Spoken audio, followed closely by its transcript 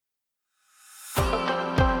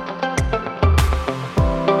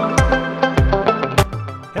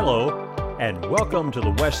and welcome to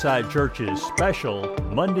the Westside Church's special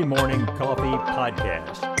Monday Morning Coffee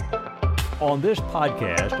Podcast. On this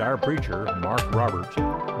podcast, our preacher, Mark Roberts,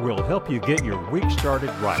 will help you get your week started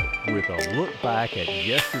right with a look back at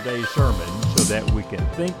yesterday's sermon so that we can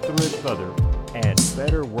think through it further and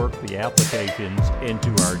better work the applications into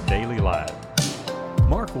our daily lives.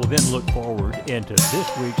 Mark will then look forward into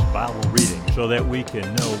this week's Bible reading so that we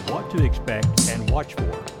can know what to expect and watch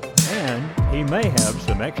for. And he may have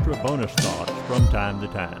some extra bonus thoughts from time to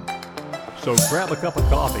time. So grab a cup of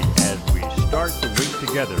coffee as we start the week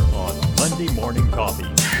together on Monday Morning Coffee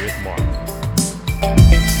with Mark.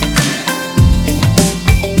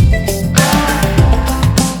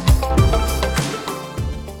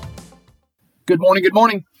 Good morning, good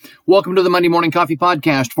morning. Welcome to the Monday Morning Coffee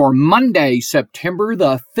Podcast for Monday, September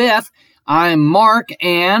the 5th. I'm Mark,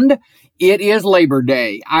 and it is Labor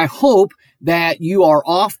Day. I hope that you are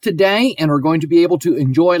off today and are going to be able to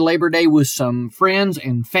enjoy Labor Day with some friends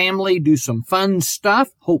and family, do some fun stuff.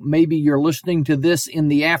 Hope maybe you're listening to this in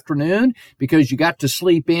the afternoon because you got to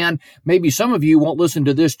sleep in. Maybe some of you won't listen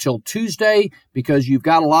to this till Tuesday because you've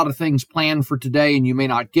got a lot of things planned for today and you may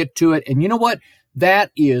not get to it. And you know what?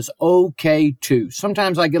 That is okay too.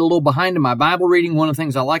 Sometimes I get a little behind in my Bible reading. One of the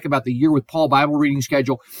things I like about the Year with Paul Bible reading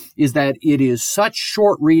schedule is that it is such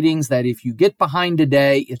short readings that if you get behind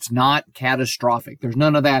today, it's not catastrophic. There's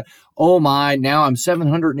none of that, oh my, now I'm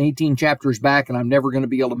 718 chapters back and I'm never going to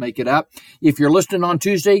be able to make it up. If you're listening on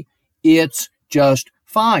Tuesday, it's just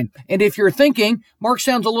fine. And if you're thinking, Mark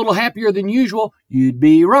sounds a little happier than usual, you'd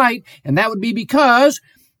be right. And that would be because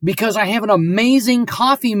I have an amazing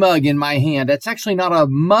coffee mug in my hand. It's actually not a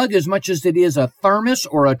mug as much as it is a thermos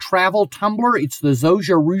or a travel tumbler. It's the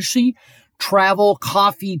Zojirushi travel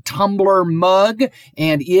coffee tumbler mug,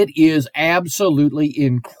 and it is absolutely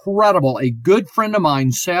incredible. A good friend of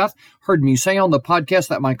mine, Seth, heard me say on the podcast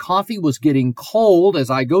that my coffee was getting cold as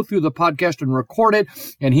I go through the podcast and record it,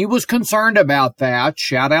 and he was concerned about that.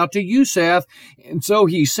 Shout out to you, Seth. And so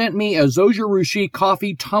he sent me a Zojirushi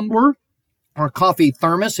coffee tumbler, or coffee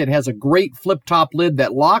thermos. It has a great flip-top lid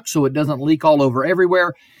that locks so it doesn't leak all over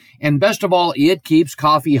everywhere. And best of all, it keeps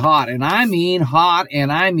coffee hot. And I mean hot,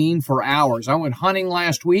 and I mean for hours. I went hunting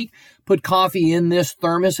last week, put coffee in this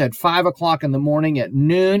thermos at 5 o'clock in the morning. At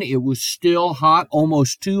noon, it was still hot,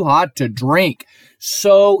 almost too hot to drink.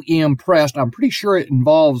 So impressed. I'm pretty sure it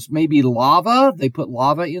involves maybe lava. They put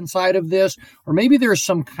lava inside of this, or maybe there's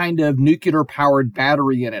some kind of nuclear-powered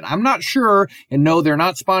battery in it. I'm not sure, and no, they're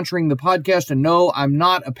not sponsoring the podcast, and no, I'm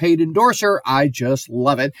not a paid endorser. I just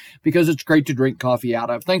love it because it's great to drink coffee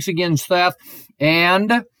out of. Thanks again, Seth.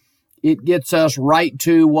 And it gets us right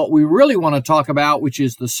to what we really want to talk about, which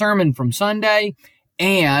is the sermon from Sunday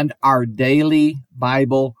and our daily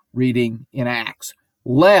Bible reading in Acts.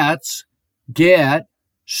 Let's get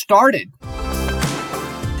started.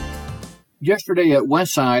 Yesterday at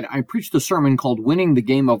Westside, I preached a sermon called Winning the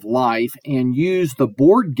Game of Life and used the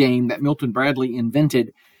board game that Milton Bradley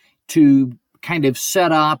invented to kind of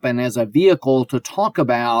set up and as a vehicle to talk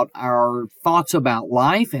about our thoughts about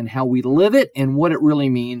life and how we live it and what it really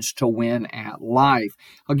means to win at life.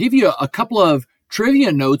 I'll give you a couple of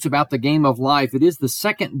trivia notes about the game of life. It is the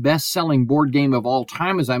second best-selling board game of all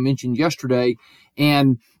time, as I mentioned yesterday,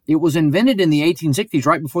 and it was invented in the 1860s,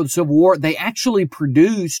 right before the Civil War. They actually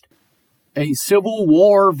produced a Civil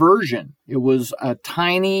War version. It was a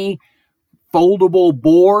tiny foldable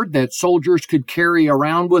board that soldiers could carry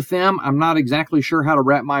around with them. I'm not exactly sure how to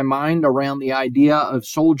wrap my mind around the idea of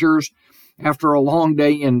soldiers after a long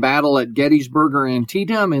day in battle at Gettysburg or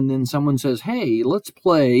Antietam, and then someone says, hey, let's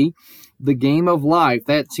play the game of life.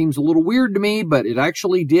 That seems a little weird to me, but it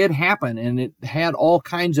actually did happen, and it had all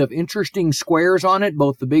kinds of interesting squares on it,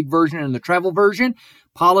 both the big version and the travel version.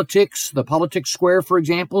 Politics, the politics square, for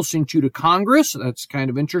example, sent you to Congress. That's kind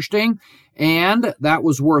of interesting. And that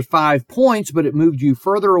was worth 5 points, but it moved you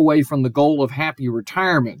further away from the goal of happy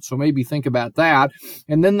retirement. So maybe think about that.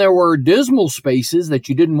 And then there were dismal spaces that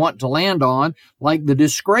you didn't want to land on, like the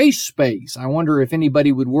disgrace space. I wonder if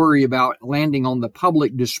anybody would worry about landing on the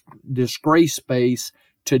public disgrace space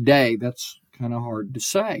today. That's kind of hard to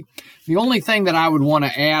say. The only thing that I would want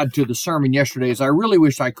to add to the sermon yesterday is I really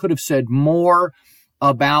wish I could have said more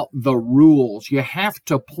about the rules. You have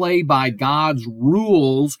to play by God's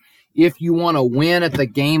rules if you want to win at the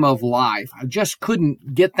game of life. I just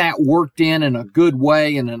couldn't get that worked in a good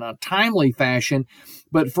way and in a timely fashion.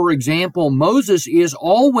 But for example, Moses is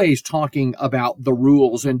always talking about the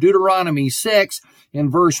rules. In Deuteronomy 6,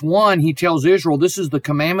 in verse 1, he tells Israel, this is the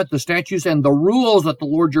commandment, the statutes, and the rules that the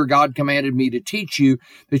Lord your God commanded me to teach you,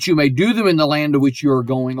 that you may do them in the land to which you are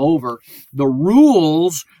going over. The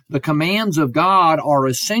rules, the commands of God are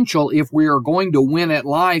essential if we are going to win at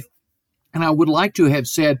life. And I would like to have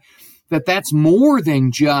said that that's more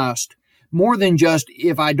than just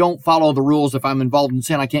if I don't follow the rules, if I'm involved in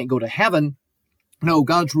sin, I can't go to heaven. No,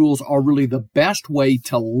 God's rules are really the best way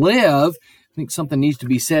to live. I think something needs to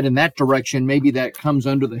be said in that direction. Maybe that comes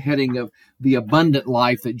under the heading of the abundant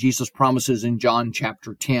life that Jesus promises in John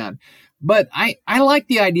chapter 10. But I like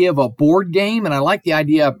the idea of a board game, and I like the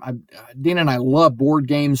idea, Dana and I love board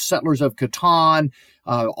games, Settlers of Catan,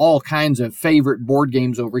 all kinds of favorite board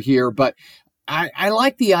games over here. But I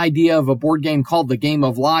like the idea of a board game called the Game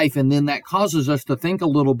of Life, and then that causes us to think a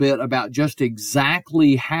little bit about just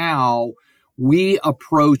exactly how we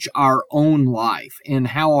approach our own life and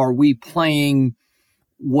how are we playing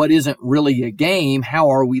what isn't really a game? How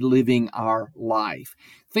are we living our life?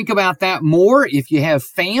 Think about that more. If you have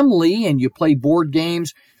family and you play board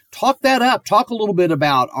games, talk that up. Talk a little bit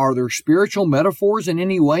about, are there spiritual metaphors in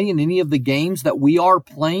any way in any of the games that we are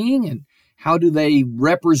playing? And how do they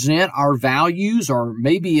represent our values? Or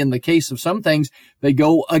maybe in the case of some things, they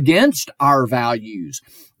go against our values.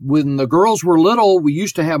 When the girls were little, we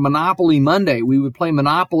used to have Monopoly Monday. We would play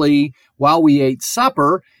Monopoly while we ate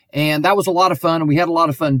supper, and that was a lot of fun, and we had a lot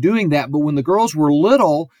of fun doing that. But when the girls were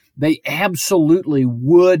little, they absolutely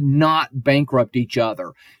would not bankrupt each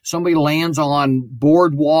other. Somebody lands on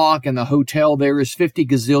Boardwalk and the hotel there is $50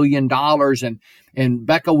 gazillion, and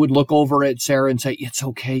Becca would look over at Sarah and say, it's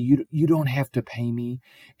okay, you don't have to pay me.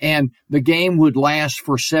 And the game would last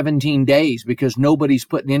for 17 days because nobody's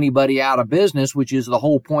putting anybody out of business, which is the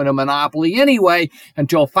whole point of Monopoly anyway,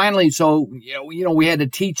 until finally, so, we had to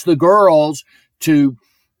teach the girls to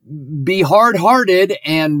be hard-hearted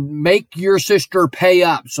and make your sister pay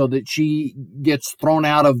up so that she gets thrown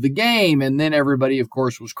out of the game. And then everybody, of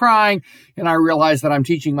course, was crying. And I realized that I'm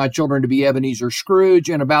teaching my children to be Ebenezer Scrooge.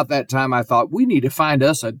 And about that time, I thought, we need to find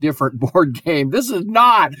us a different board game. This is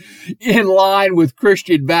not in line with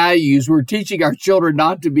Christian values. We're teaching our children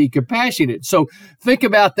not to be compassionate. So think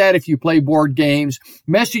about that if you play board games.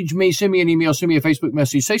 Message me, send me an email, send me a Facebook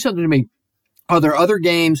message, say something to me. Are there other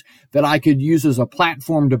games that I could use as a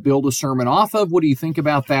platform to build a sermon off of? What do you think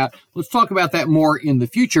about that? Let's talk about that more in the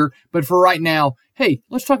future. But for right now, hey,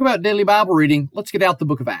 let's talk about daily Bible reading. Let's get out the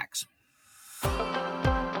book of Acts.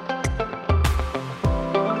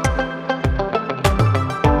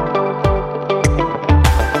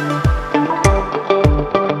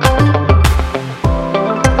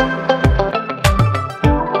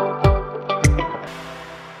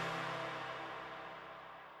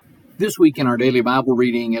 This week in our daily Bible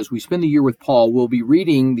reading, as we spend the year with Paul, we'll be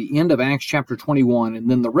reading the end of Acts chapter 21, and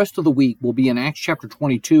then the rest of the week will be in Acts chapter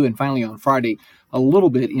 22, and finally on Friday, a little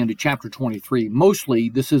bit into chapter 23. Mostly,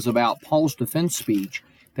 this is about Paul's defense speech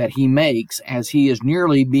that he makes as he is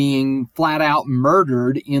nearly being flat out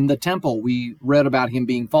murdered in the temple. We read about him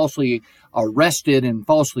being falsely arrested and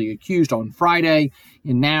falsely accused on Friday,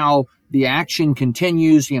 and now the action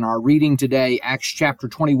continues in our reading today, Acts chapter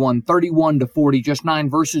 21, 31 to 40, just 9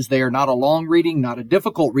 verses there. Not a long reading, not a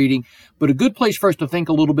difficult reading, but a good place for us to think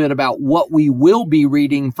a little bit about what we will be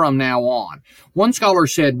reading from now on. One scholar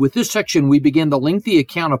said, with this section, we begin the lengthy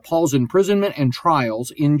account of Paul's imprisonment and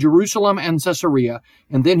trials in Jerusalem and Caesarea,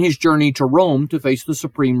 and then his journey to Rome to face the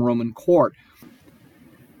Supreme Roman Court.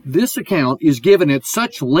 This account is given at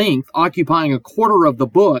such length, occupying a quarter of the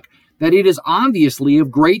book, that it is obviously of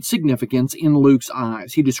great significance in Luke's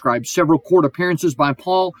eyes. He describes several court appearances by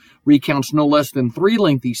Paul, recounts no less than 3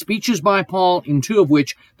 lengthy speeches by Paul, in 2 of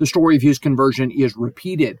which the story of his conversion is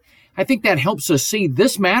repeated. I think that helps us see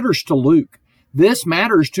this matters to Luke. This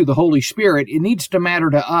matters to the Holy Spirit. It needs to matter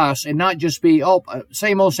to us and not just be,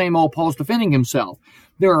 same old, Paul's defending himself.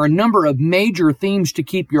 There are a number of major themes to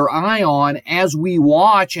keep your eye on as we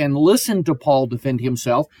watch and listen to Paul defend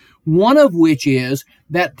himself, one of which is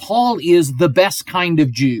that Paul is the best kind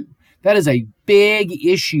of Jew. That is a big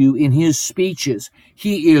issue in his speeches.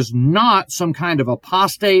 He is not some kind of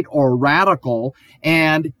apostate or radical,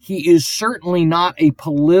 and he is certainly not a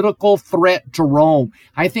political threat to Rome.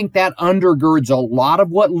 I think that undergirds a lot of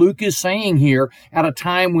what Luke is saying here at a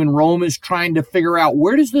time when Rome is trying to figure out,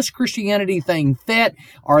 where does this Christianity thing fit?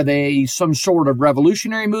 Are they some sort of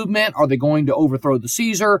revolutionary movement? Are they going to overthrow the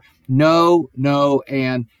Caesar? No,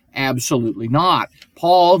 and Absolutely not.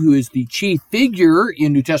 Paul, who is the chief figure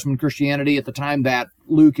in New Testament Christianity at the time that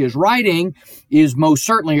Luke is writing, is most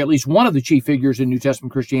certainly, or at least one of the chief figures in New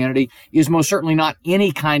Testament Christianity, is most certainly not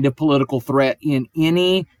any kind of political threat in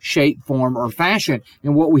any shape, form, or fashion.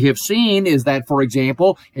 And what we have seen is that, for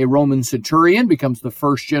example, a Roman centurion becomes the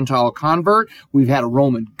first Gentile convert. We've had a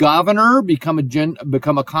Roman governor become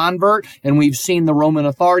a convert, and we've seen the Roman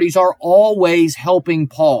authorities are always helping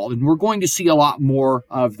Paul. And we're going to see a lot more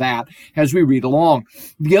of that as we read along.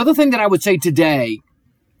 The other thing that I would say today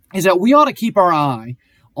is that we ought to keep our eye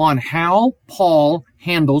on how Paul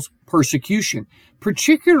handles persecution,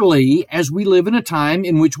 particularly as we live in a time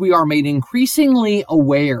in which we are made increasingly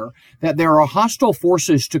aware that there are hostile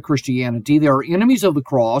forces to Christianity. There are enemies of the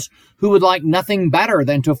cross who would like nothing better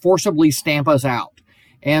than to forcibly stamp us out.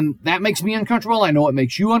 And that makes me uncomfortable. I know it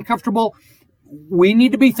makes you uncomfortable. We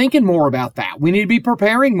need to be thinking more about that. We need to be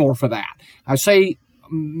preparing more for that. I say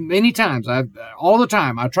many times, all the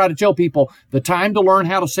time, I try to tell people the time to learn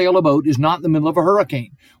how to sail a boat is not in the middle of a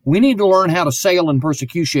hurricane. We need to learn how to sail in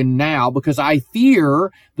persecution now because I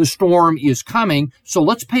fear the storm is coming. So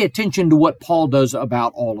let's pay attention to what Paul does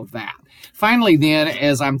about all of that. Finally, then,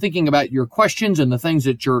 as I'm thinking about your questions and the things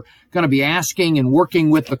that you're going to be asking and working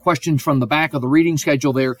with the questions from the back of the reading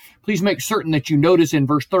schedule there, please make certain that you notice in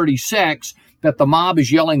verse 36 that the mob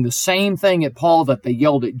is yelling the same thing at Paul that they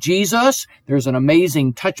yelled at Jesus. There's an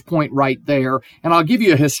amazing touch point right there. And I'll give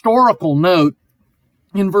you a historical note.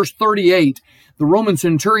 In verse 38, the Roman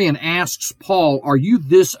centurion asks Paul, "Are you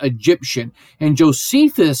this Egyptian?" And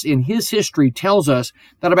Josephus in his history tells us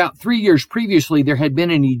that about 3 years previously, there had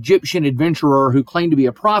been an Egyptian adventurer who claimed to be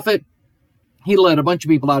a prophet. He led a bunch of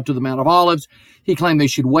people out to the Mount of Olives. He claimed they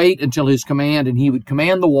should wait until his command, and he would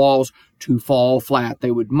command the walls to fall flat.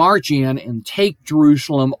 They would march in and take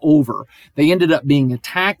Jerusalem over. They ended up being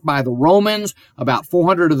attacked by the Romans. About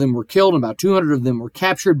 400 of them were killed, and about 200 of them were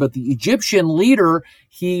captured. But the Egyptian leader,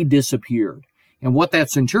 he disappeared. And what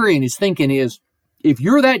that centurion is thinking is, if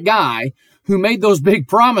you're that guy who made those big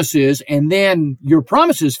promises and then your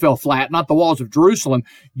promises fell flat, not the walls of Jerusalem,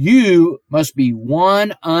 you must be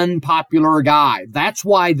one unpopular guy. That's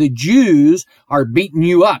why the Jews are beating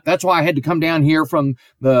you up. That's why I had to come down here from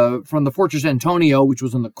the Fortress Antonio, which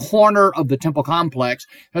was in the corner of the temple complex.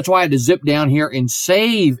 That's why I had to zip down here and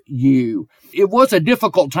save you. It was a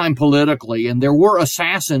difficult time politically, and there were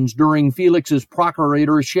assassins during Felix's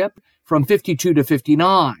procuratorship from 52 to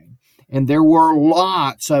 59. And there were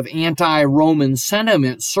lots of anti-Roman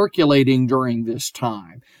sentiment circulating during this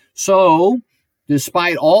time. So,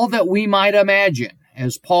 despite all that we might imagine,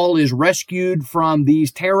 as Paul is rescued from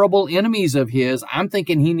these terrible enemies of his, I'm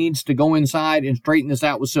thinking he needs to go inside and straighten this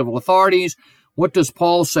out with civil authorities. What does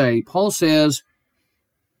Paul say? Paul says,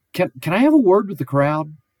 can I have a word with the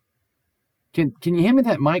crowd? Can you hand me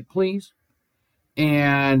that mic, please?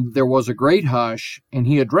 And there was a great hush, and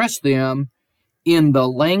he addressed them in the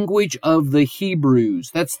language of the Hebrews.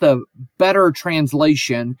 That's the better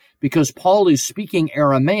translation because Paul is speaking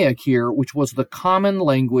Aramaic here, which was the common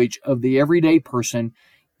language of the everyday person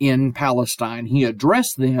in Palestine. He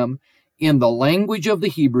addressed them in the language of the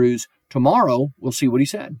Hebrews. Tomorrow, we'll see what he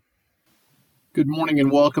said. Good morning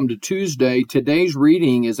and welcome to Tuesday. Today's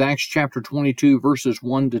reading is Acts chapter 22, verses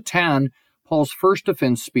 1 to 10. Paul's first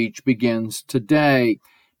defense speech begins today.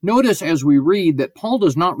 Notice as we read that Paul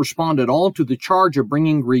does not respond at all to the charge of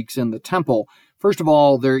bringing Greeks in the temple. First of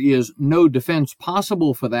all, there is no defense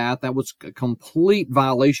possible for that. That was a complete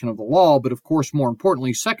violation of the law. But of course, more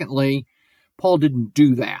importantly, secondly, Paul didn't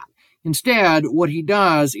do that. Instead, what he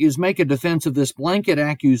does is make a defense of this blanket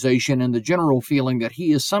accusation and the general feeling that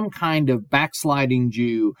he is some kind of backsliding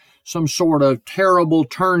Jew, some sort of terrible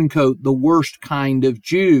turncoat, the worst kind of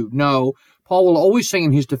Jew. No, Paul will always say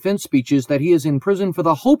in his defense speeches that he is in prison for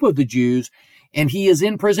the hope of the Jews, and he is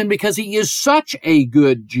in prison because he is such a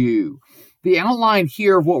good Jew. The outline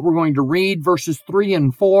here of what we're going to read, verses 3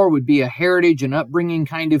 and 4, would be a heritage and upbringing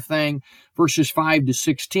kind of thing. Verses 5 to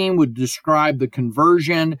 16 would describe the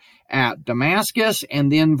conversion at Damascus,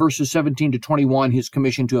 and then verses 17 to 21, his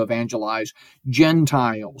commission to evangelize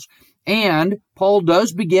Gentiles. And Paul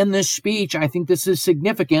does begin this speech, I think this is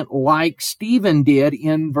significant, like Stephen did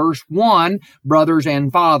in verse 1, brothers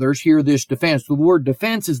and fathers, hear this defense. The word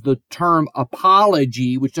defense is the term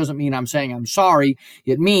apology, which doesn't mean I'm saying I'm sorry.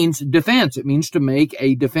 It means defense. It means to make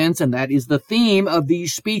a defense, and that is the theme of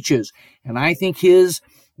these speeches. And I think his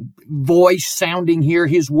voice sounding here,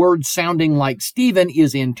 his words sounding like Stephen,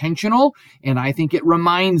 is intentional. And I think it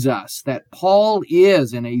reminds us that Paul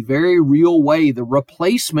is, in a very real way, the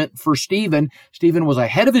replacement for Stephen. Stephen was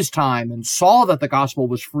ahead of his time and saw that the gospel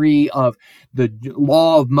was free of the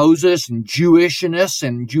law of Moses and Jewishness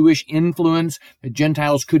and Jewish influence. The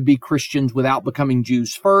Gentiles could be Christians without becoming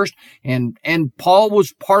Jews first. And Paul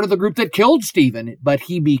was part of the group that killed Stephen, but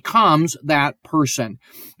he becomes that person.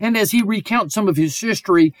 And as he recounts some of his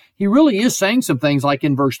history, he really is saying some things like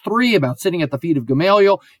in verse 3 about sitting at the feet of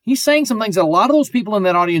Gamaliel. He's saying some things that a lot of those people in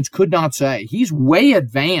that audience could not say. He's way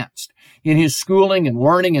advanced in his schooling and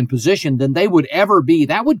learning and position than they would ever be.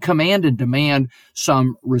 That would command and demand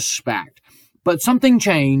some respect. But something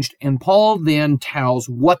changed, and Paul then tells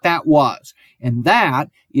what that was. And that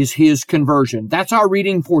is his conversion. That's our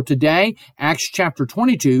reading for today, Acts chapter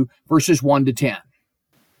 22, verses 1 to 10.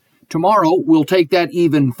 Tomorrow, we'll take that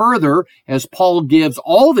even further as Paul gives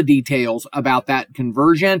all the details about that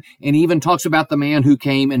conversion and even talks about the man who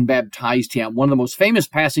came and baptized him. One of the most famous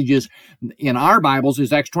passages in our Bibles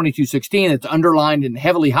is Acts 22:16. It's underlined and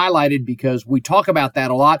heavily highlighted because we talk about that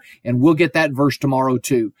a lot, and we'll get that verse tomorrow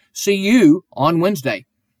too. See you on Wednesday.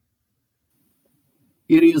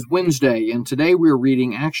 It is Wednesday, and today we're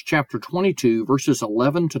reading Acts chapter 22, verses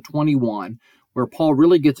 11 to 21. Where Paul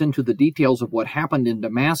really gets into the details of what happened in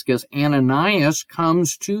Damascus. Ananias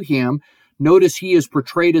comes to him. Notice he is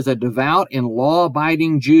portrayed as a devout and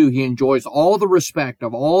law-abiding Jew. He enjoys all the respect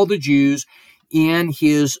of all the Jews in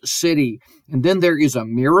his city. And then there is a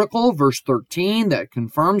miracle, verse 13, that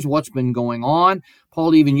confirms what's been going on.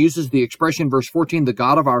 Paul even uses the expression, verse 14, the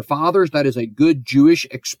God of our fathers. That is a good Jewish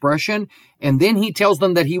expression. And then he tells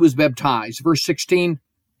them that he was baptized. Verse 16,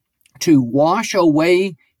 to wash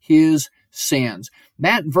away his sins.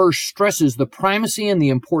 That verse stresses the primacy and the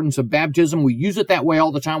importance of baptism. We use it that way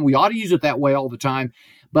all the time. We ought to use it that way all the time.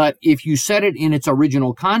 But if you set it in its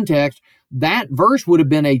original context, that verse would have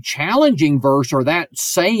been a challenging verse, or that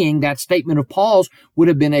saying, that statement of Paul's would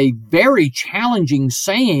have been a very challenging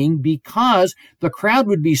saying, because the crowd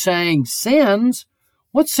would be saying, sins?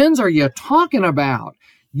 What sins are you talking about?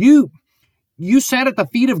 You sat at the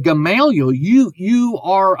feet of Gamaliel. You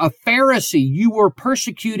are a Pharisee. You were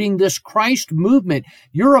persecuting this Christ movement.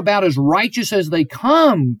 You're about as righteous as they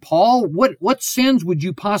come, Paul. What sins would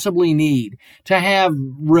you possibly need to have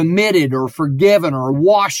remitted or forgiven or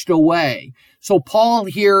washed away? So Paul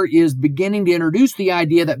here is beginning to introduce the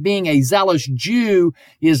idea that being a zealous Jew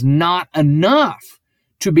is not enough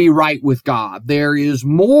to be right with God. There is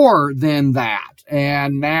more than that.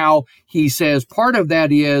 And now he says part of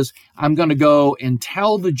that is, I'm going to go and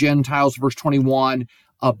tell the Gentiles, verse 21,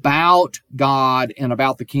 about God and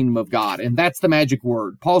about the kingdom of God. And that's the magic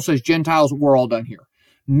word. Paul says, Gentiles, we're all done here.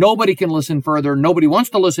 Nobody can listen further. Nobody wants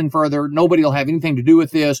to listen further. Nobody will have anything to do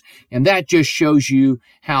with this. And that just shows you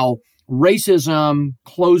how racism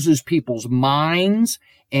closes people's minds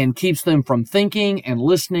and keeps them from thinking and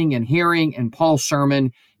listening and hearing. And Paul's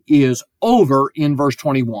sermon is over in verse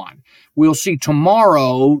 21. We'll see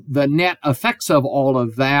tomorrow the net effects of all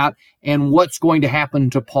of that and what's going to happen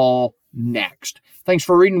to Paul next. Thanks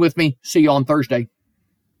for reading with me. See you on Thursday.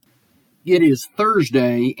 It is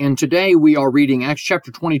Thursday, and today we are reading Acts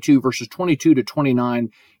chapter 22, verses 22 to 29.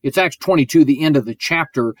 It's Acts 22, the end of the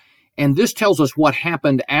chapter. And this tells us what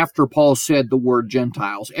happened after Paul said the word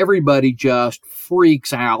Gentiles. Everybody just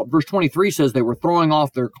freaks out. Verse 23 says they were throwing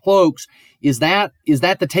off their cloaks. Is that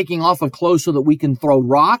the taking off of clothes so that we can throw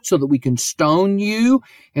rocks, so that we can stone you?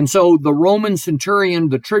 And so the Roman centurion,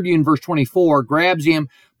 the tribune, verse 24, grabs him,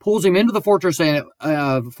 pulls him into the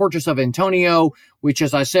fortress of Antonia, which,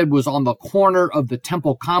 as I said, was on the corner of the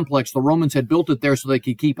temple complex. The Romans had built it there so they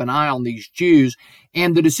could keep an eye on these Jews.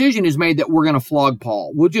 And the decision is made that we're going to flog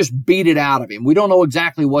Paul. We'll just beat it out of him. We don't know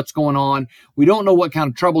exactly what's going on. We don't know what kind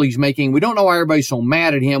of trouble he's making. We don't know why everybody's so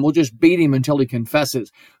mad at him. We'll just beat him until he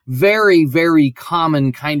confesses. Very, very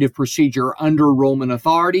common kind of procedure under Roman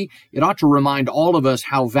authority. It ought to remind all of us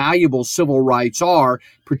how valuable civil rights are,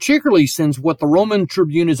 particularly since what the Roman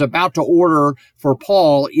tribune is about to order for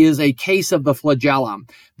Paul is a case of the flagellum.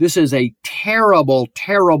 This is a terrible,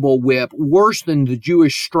 terrible whip, worse than the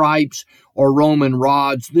Jewish stripes or Roman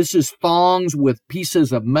rods. This is thongs with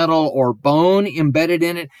pieces of metal or bone embedded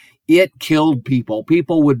in it. It killed people.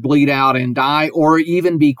 People would bleed out and die, or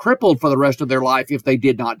even be crippled for the rest of their life if they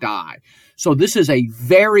did not die. So this is a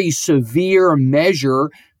very severe measure.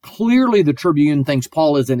 Clearly, the tribune thinks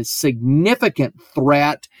Paul is a significant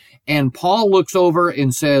threat, and Paul looks over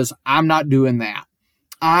and says, I'm not doing that.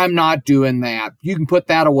 I'm not doing that. You can put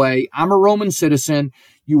that away. I'm a Roman citizen.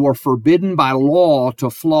 you are forbidden by law to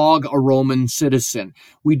flog a Roman citizen.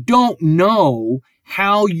 We don't know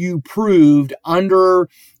how you proved under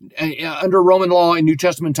Roman law in New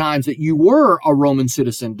Testament times that you were a Roman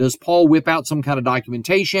citizen. Does Paul whip out some kind of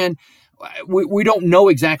documentation? We don't know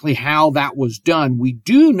exactly how that was done. We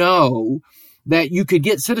do know that you could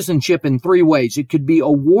get citizenship in three ways. It could be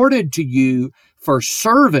awarded to you for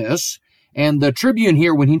service. And the Tribune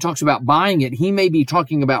here, when he talks about buying it, he may be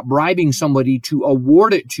talking about bribing somebody to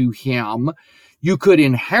award it to him. You could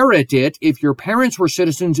inherit it. If your parents were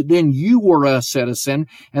citizens, then you were a citizen.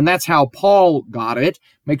 And that's how Paul got it.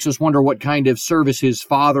 Makes us wonder what kind of service his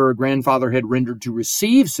father or grandfather had rendered to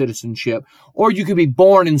receive citizenship. Or you could be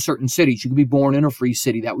born in certain cities. You could be born in a free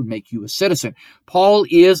city. That would make you a citizen. Paul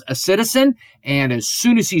is a citizen. And as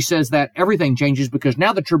soon as he says that, everything changes, because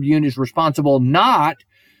now the Tribune is responsible not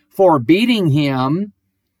for beating him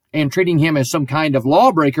and treating him as some kind of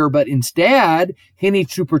lawbreaker, but instead, he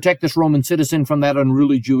needs to protect this Roman citizen from that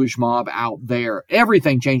unruly Jewish mob out there.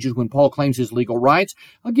 Everything changes when Paul claims his legal rights.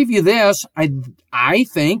 I'll give you this. I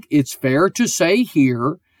think it's fair to say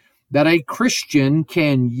here that a Christian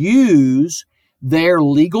can use their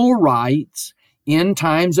legal rights in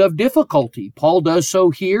times of difficulty. Paul does so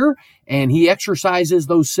here, and he exercises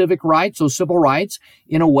those civic rights, those civil rights,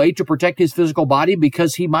 in a way to protect his physical body,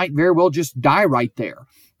 because he might very well just die right there.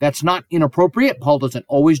 That's not inappropriate. Paul doesn't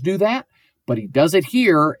always do that, but he does it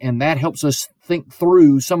here, and that helps us think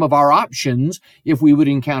through some of our options if we would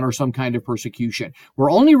encounter some kind of persecution. We're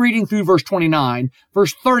only reading through verse 29.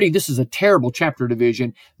 Verse 30, this is a terrible chapter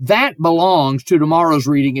division. That belongs to tomorrow's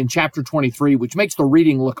reading in chapter 23, which makes the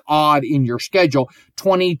reading look odd in your schedule.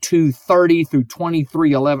 22:30 through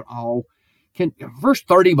 23:11. Verse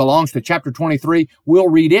 30 belongs to chapter 23. We'll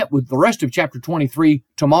read it with the rest of chapter 23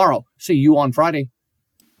 tomorrow. See you on Friday.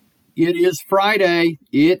 It is Friday.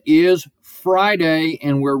 It is Friday,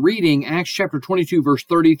 and we're reading Acts chapter 22, verse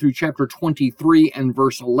 30 through chapter 23 and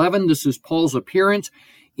verse 11. This is Paul's appearance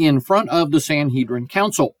in front of the Sanhedrin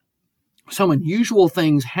Council. Some unusual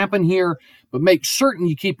things happen here, but make certain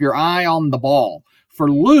you keep your eye on the ball. For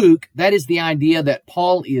Luke, that is the idea that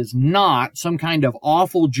Paul is not some kind of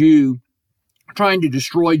awful Jew trying to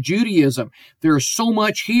destroy Judaism. There's so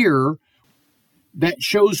much here that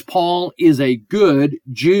shows Paul is a good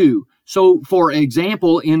Jew. So, for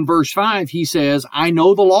example, in verse 5, he says, I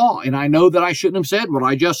know the law, and I know that I shouldn't have said what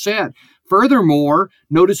I just said. Furthermore,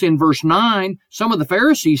 notice in verse 9, some of the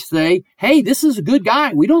Pharisees say, hey, this is a good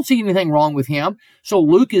guy. We don't see anything wrong with him. So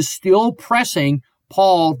Luke is still pressing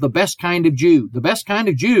Paul, the best kind of Jew. The best kind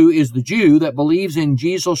of Jew is the Jew that believes in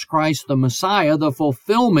Jesus Christ, the Messiah, the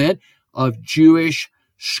fulfillment of Jewish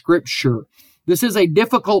Scripture. This is a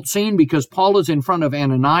difficult scene because Paul is in front of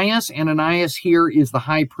Ananias. Ananias here is the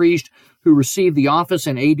high priest who received the office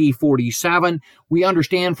in AD 47. We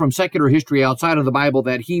understand from secular history outside of the Bible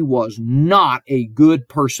that he was not a good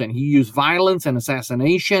person. He used violence and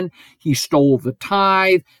assassination. He stole the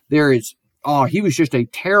tithe. He was just a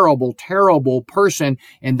terrible, terrible person.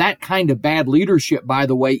 And that kind of bad leadership, by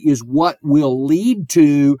the way, is what will lead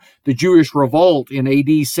to the Jewish revolt in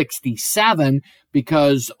AD 67,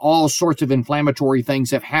 because all sorts of inflammatory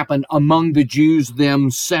things have happened among the Jews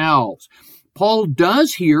themselves. Paul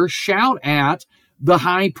does here shout at the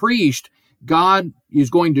high priest, God is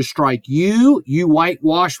going to strike you, you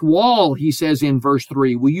whitewashed wall, he says in verse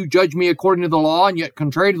 3. Will you judge me according to the law, and yet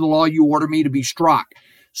contrary to the law you order me to be struck?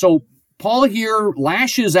 So Paul here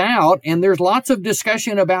lashes out, and there's lots of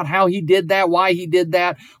discussion about how he did that, why he did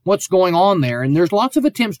that, what's going on there. And there's lots of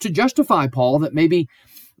attempts to justify Paul, that maybe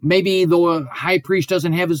the high priest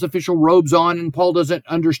doesn't have his official robes on and Paul doesn't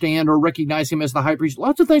understand or recognize him as the high priest.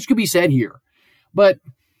 Lots of things could be said here. But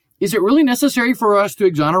is it really necessary for us to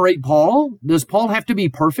exonerate Paul? Does Paul have to be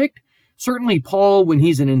perfect? Certainly Paul, when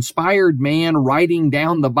he's an inspired man writing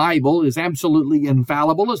down the Bible, is absolutely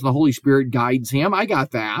infallible as the Holy Spirit guides him. I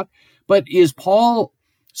got that. But is Paul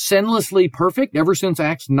sinlessly perfect ever since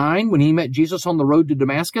Acts 9 when he met Jesus on the road to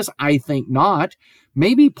Damascus? I think not.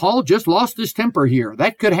 Maybe Paul just lost his temper here.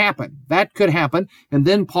 That could happen. That could happen. And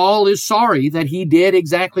then Paul is sorry that he did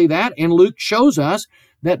exactly that. And Luke shows us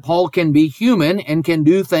that Paul can be human and can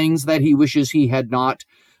do things that he wishes he had not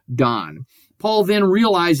done. Paul then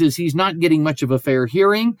realizes he's not getting much of a fair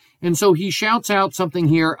hearing, and so he shouts out something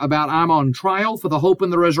here about, I'm on trial for the hope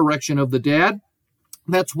and the resurrection of the dead.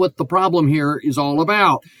 That's what the problem here is all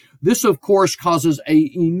about. This, of course, causes an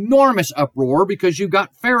enormous uproar because you've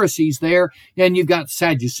got Pharisees there and you've got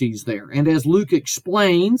Sadducees there. And as Luke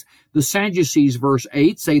explains, the Sadducees, verse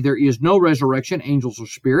 8, say there is no resurrection, angels or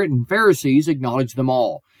spirit, and Pharisees acknowledge them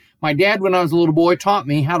all. My dad, when I was a little boy, taught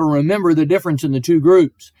me how to remember the difference in the two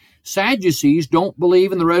groups. Sadducees don't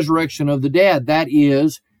believe in the resurrection of the dead. That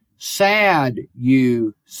is sad,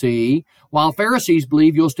 you see. While Pharisees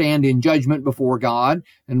believe you'll stand in judgment before God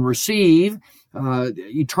and receive your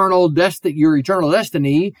eternal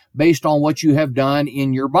destiny based on what you have done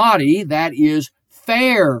in your body. That is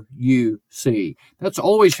fair, you see. That's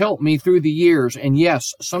always helped me through the years. And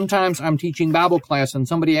yes, sometimes I'm teaching Bible class and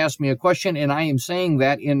somebody asks me a question and I am saying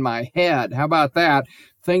that in my head. How about that?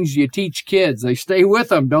 Things you teach kids, they stay with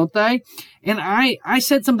them, don't they? And I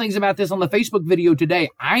said some things about this on the Facebook video today.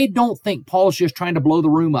 I don't think Paul's just trying to blow the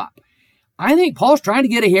room up. I think Paul's trying to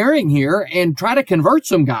get a hearing here and try to convert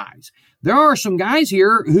some guys. There are some guys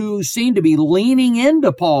here who seem to be leaning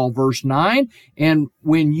into Paul, verse 9. And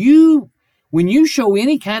when you show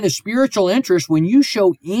any kind of spiritual interest, when you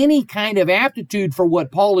show any kind of aptitude for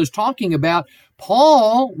what Paul is talking about,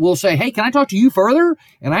 Paul will say, hey, can I talk to you further?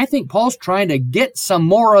 And I think Paul's trying to get some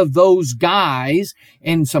more of those guys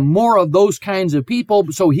and some more of those kinds of people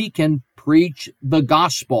so he can preach the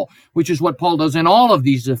gospel, which is what Paul does in all of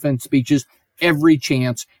these defense speeches every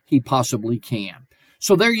chance he possibly can.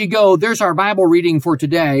 So there you go. There's our Bible reading for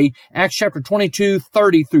today, Acts chapter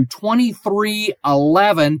 22:30 through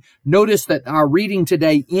 23:11. Notice that our reading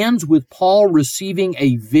today ends with Paul receiving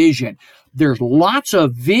a vision. There's lots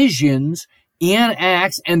of visions in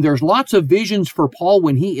Acts, and there's lots of visions for Paul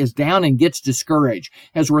when he is down and gets discouraged.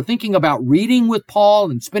 As we're thinking about reading with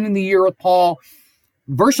Paul and spending the year with Paul,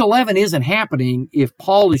 verse 11 isn't happening if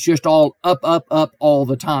Paul is just all up all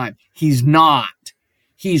the time. He's not.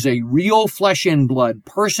 He's a real flesh and blood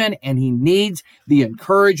person, and he needs the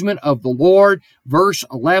encouragement of the Lord. Verse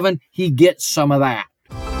 11, he gets some of that.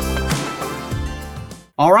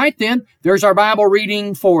 All right, then, there's our Bible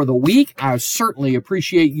reading for the week. I certainly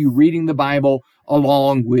appreciate you reading the Bible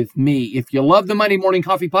along with me. If you love the Monday Morning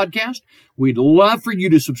Coffee Podcast, we'd love for you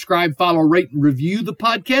to subscribe, follow, rate, and review the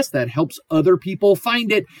podcast. That helps other people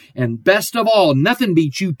find it. And best of all, nothing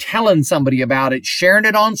beats you telling somebody about it, sharing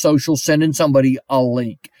it on social, sending somebody a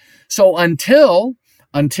link. So until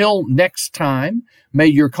next time, may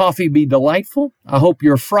your coffee be delightful. I hope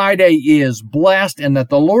your Friday is blessed and that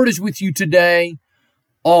the Lord is with you today,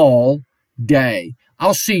 all day.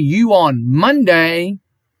 I'll see you on Monday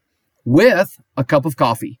with a cup of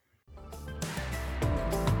coffee.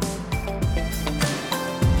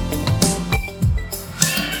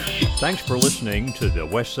 Thanks for listening to the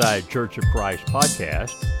Westside Church of Christ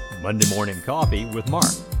podcast, Monday Morning Coffee with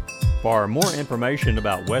Mark. For more information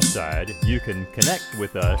about Westside, you can connect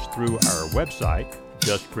with us through our website,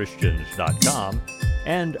 justchristians.com,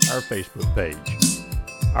 and our Facebook page.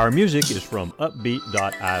 Our music is from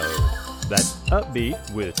Uppbeat.io. That's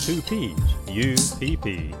Uppbeat with two P's,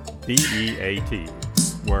 Uppbeat,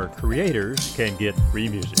 where creators can get free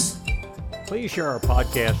music. Please share our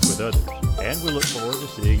podcast with others, and we look forward to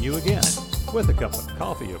seeing you again, with a cup of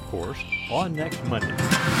coffee, of course, on next Monday.